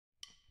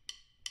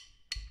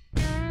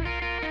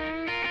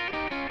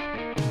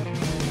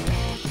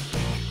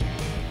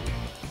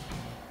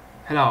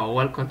Hello,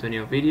 welcome to a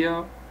new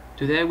video.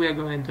 Today we are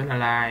going to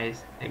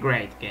analyze a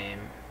great game.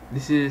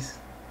 This is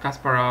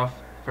Kasparov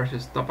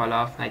versus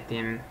Topalov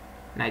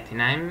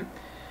 1999.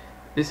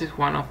 This is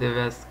one of the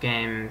best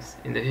games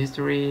in the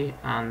history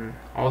and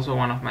also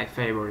one of my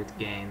favorite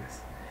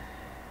games.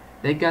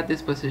 They got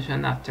this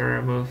position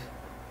after move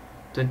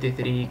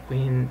 23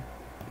 Queen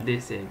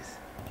D6.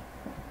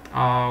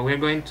 We are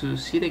going to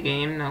see the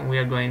game and we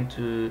are going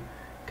to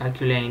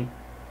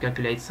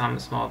calculate some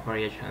small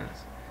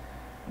variations.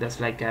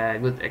 That's like a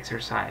good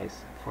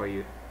exercise for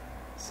you.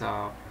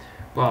 So,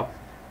 well,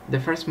 the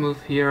first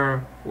move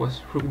here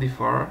was rook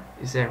d4.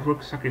 It's a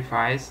rook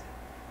sacrifice.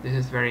 This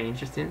is very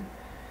interesting.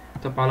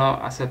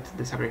 Topalov accepted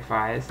the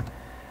sacrifice,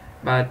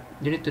 but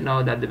you need to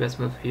know that the best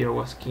move here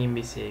was king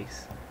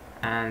b6,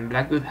 and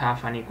black would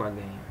have an equal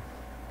game.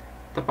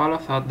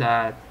 Topalov thought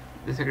that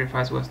the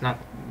sacrifice was not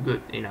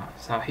good enough,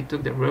 so he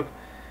took the rook,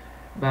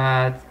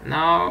 but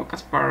now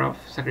Kasparov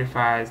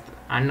sacrificed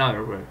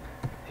another rook.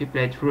 He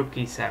played rook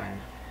e7.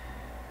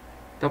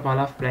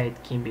 Topalov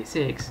played king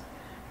b6.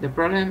 The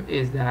problem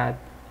is that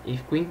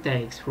if queen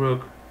takes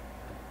rook,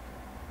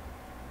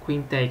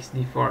 queen takes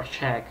d4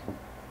 check,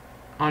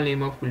 only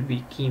move will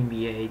be king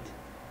b8.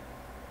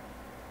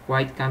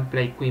 White can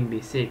play queen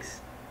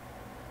b6.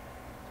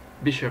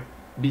 Bishop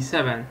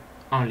b7,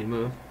 only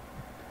move.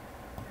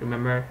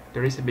 Remember,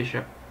 there is a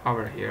bishop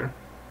over here.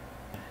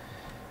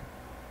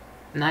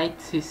 Knight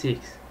c6,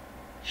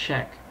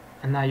 check,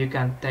 and now you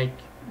can take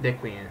the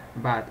queen,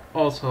 but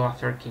also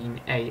after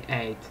king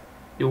a8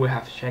 you will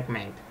have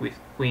checkmate with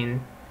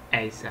queen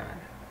a7.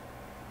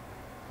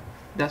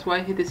 That's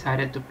why he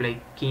decided to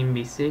play king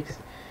b6,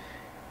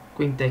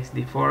 queen takes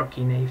d4,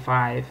 king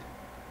a5,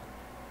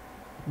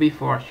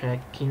 b4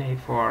 check, king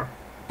a4,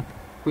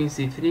 queen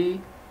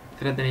c3,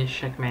 threatening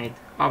checkmate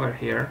over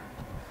here,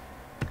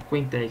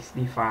 queen takes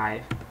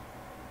d5,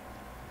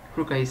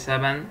 rook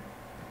a7,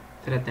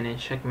 threatening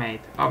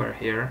checkmate over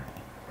here,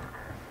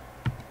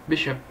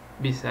 bishop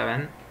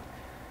b7,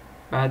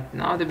 but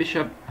now the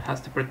bishop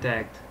has to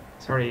protect,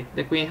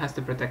 the queen has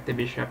to protect the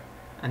bishop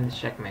and the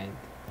checkmate.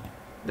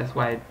 That's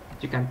why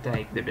you can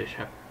take the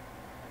bishop.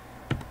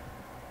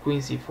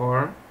 Queen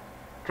c4,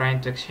 trying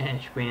to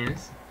exchange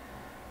queens.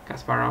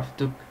 Kasparov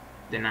took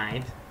the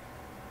knight.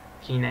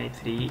 King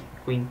a3,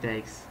 queen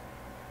takes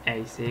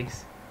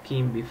a6,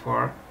 king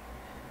b4.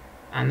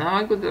 And now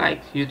I would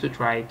like you to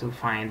try to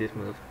find this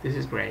move. This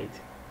is great.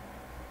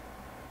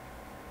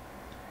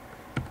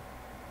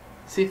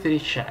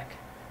 c3 check.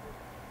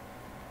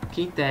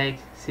 King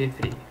takes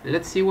c3.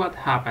 Let's see what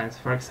happens.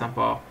 For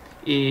example,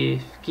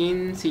 if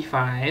king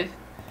c5,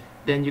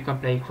 then you can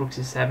play rook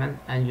c7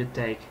 and you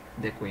take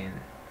the queen.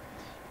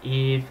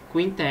 If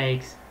queen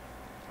takes,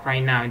 right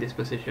now in this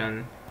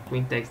position,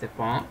 queen takes the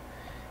pawn,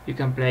 you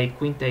can play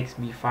queen takes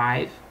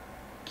b5,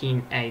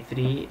 king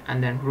a3,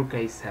 and then rook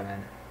a7.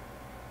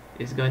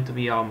 It's going to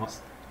be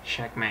almost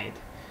checkmate.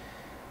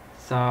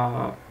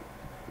 So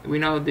we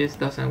know this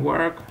doesn't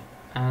work,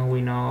 and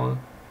we know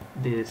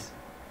this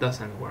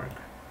doesn't work.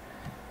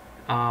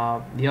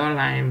 The other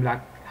line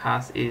black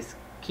has is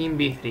king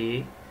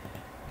b3,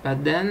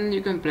 but then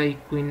you can play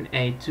queen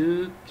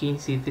a2, king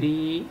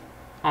c3,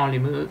 only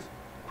move,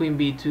 queen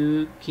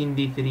b2, king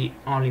d3,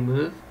 only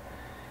move,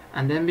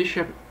 and then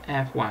bishop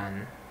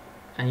f1,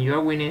 and you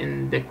are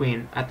winning the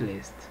queen at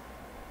least.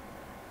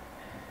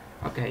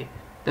 Okay,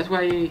 that's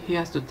why he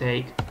has to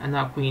take, and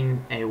now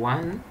queen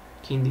a1,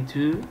 king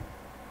d2,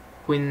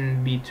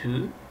 queen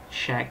b2,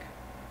 check.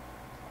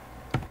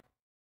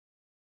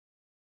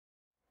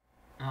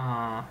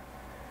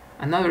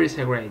 Another is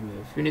a great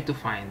move. You need to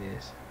find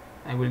this.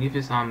 I will give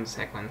you some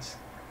seconds.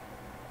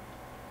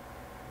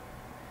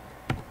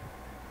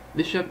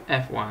 Bishop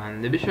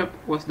f1. The bishop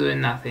was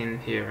doing nothing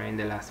here in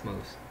the last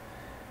moves,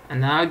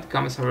 and now it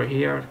comes over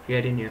here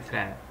creating new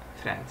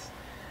threats.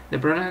 The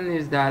problem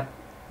is that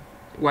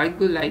white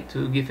would like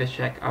to give a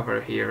check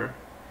over here,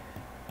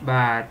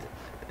 but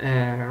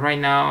right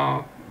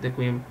now the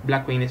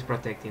black queen is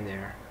protecting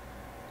there,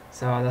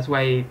 so that's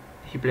why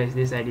he plays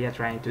this idea,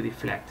 trying to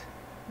deflect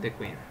the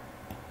queen.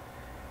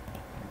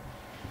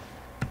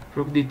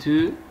 Rook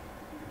d2.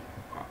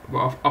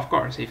 Well, of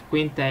course, if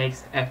queen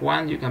takes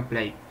f1, you can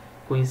play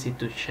queen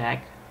c2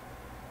 check,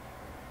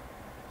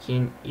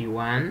 king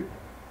e1,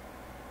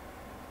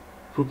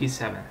 rook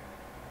e7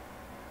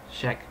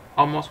 check,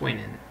 almost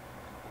winning,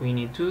 queen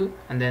e2,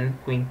 and then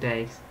queen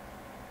takes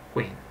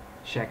queen,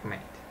 checkmate.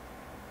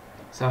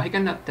 So he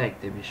cannot take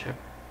the bishop.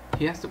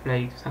 He has to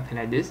play something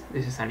like this.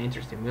 This is an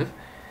interesting move,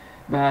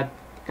 but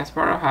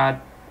Kasparov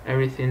had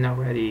everything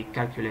already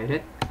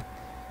calculated,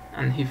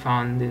 and he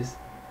found this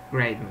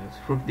great move.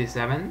 Rook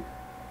d7,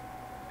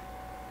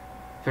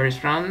 very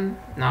strong.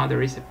 Now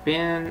there is a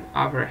pin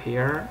over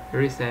here,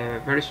 there is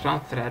a very strong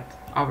threat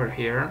over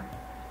here,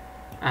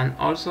 and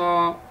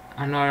also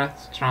another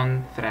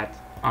strong threat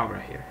over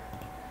here.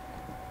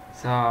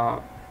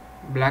 So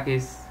black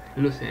is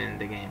losing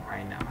the game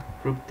right now.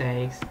 Rook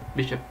takes,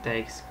 bishop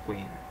takes,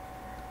 queen,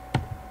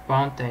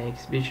 pawn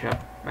takes, bishop.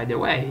 By the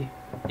way,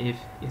 if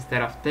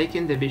instead of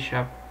taking the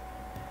bishop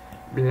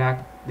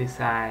black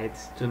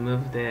decides to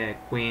move the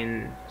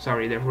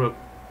rook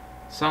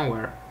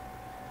somewhere,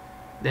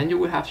 then you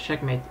will have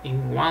checkmate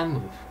in one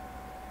move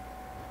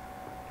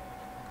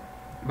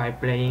by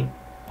playing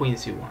queen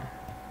c1.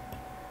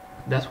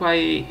 That's why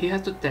he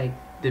has to take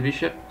the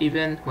bishop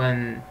even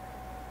when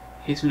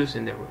he's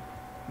losing the rook.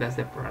 That's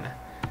the problem.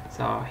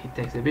 So he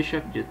takes the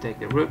bishop, you take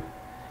the rook,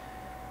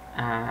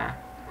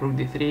 rook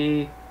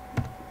d3.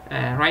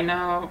 Right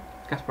now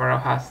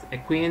Kasparov has a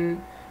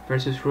queen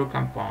versus rook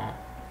and pawn.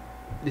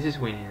 This is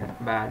winning,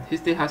 but he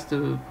still has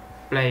to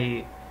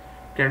play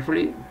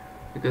carefully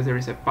because there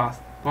is a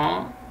passed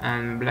pawn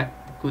and black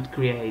could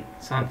create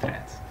some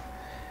threats.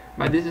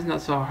 But this is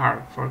not so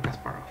hard for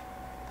Kasparov.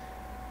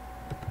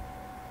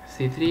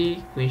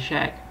 c3, queen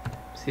check,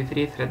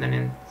 c3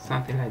 threatening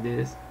something like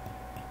this.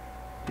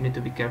 You need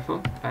to be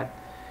careful, but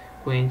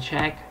queen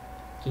check,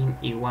 king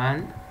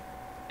e1,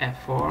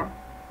 f4,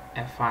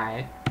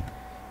 f5,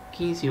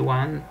 king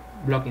c1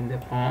 blocking the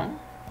pawn,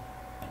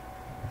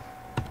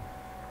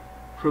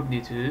 rook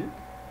d2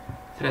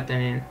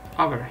 threatening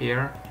over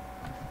here,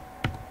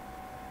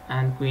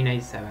 and queen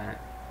a7.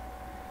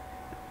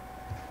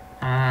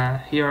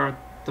 Here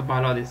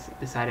Topalov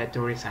decided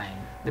to resign.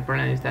 The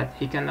problem is that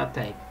he cannot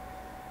take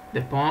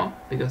the pawn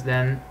because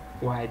then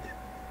white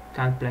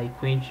can't play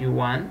queen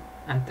g1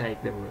 and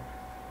take the rook,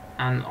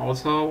 and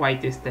also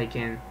white is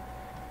taking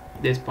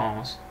these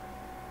pawns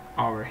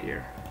over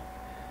here,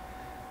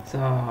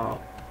 so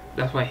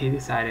that's why he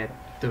decided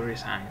to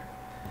resign.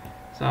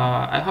 So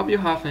I hope you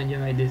have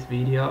enjoyed this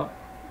video.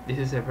 This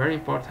is a very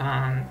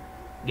important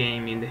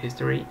game in the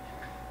history.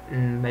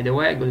 By the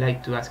way, I would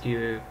like to ask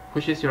you,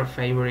 which is your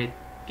favorite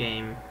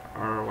game,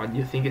 or what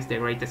you think is the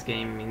greatest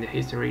game in the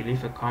history?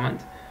 Leave a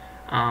comment.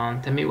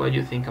 Tell me what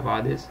you think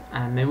about this,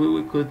 and maybe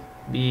we could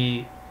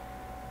be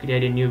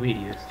creating new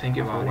videos. Thank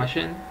you for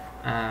watching,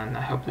 and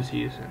I hope to see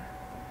you soon.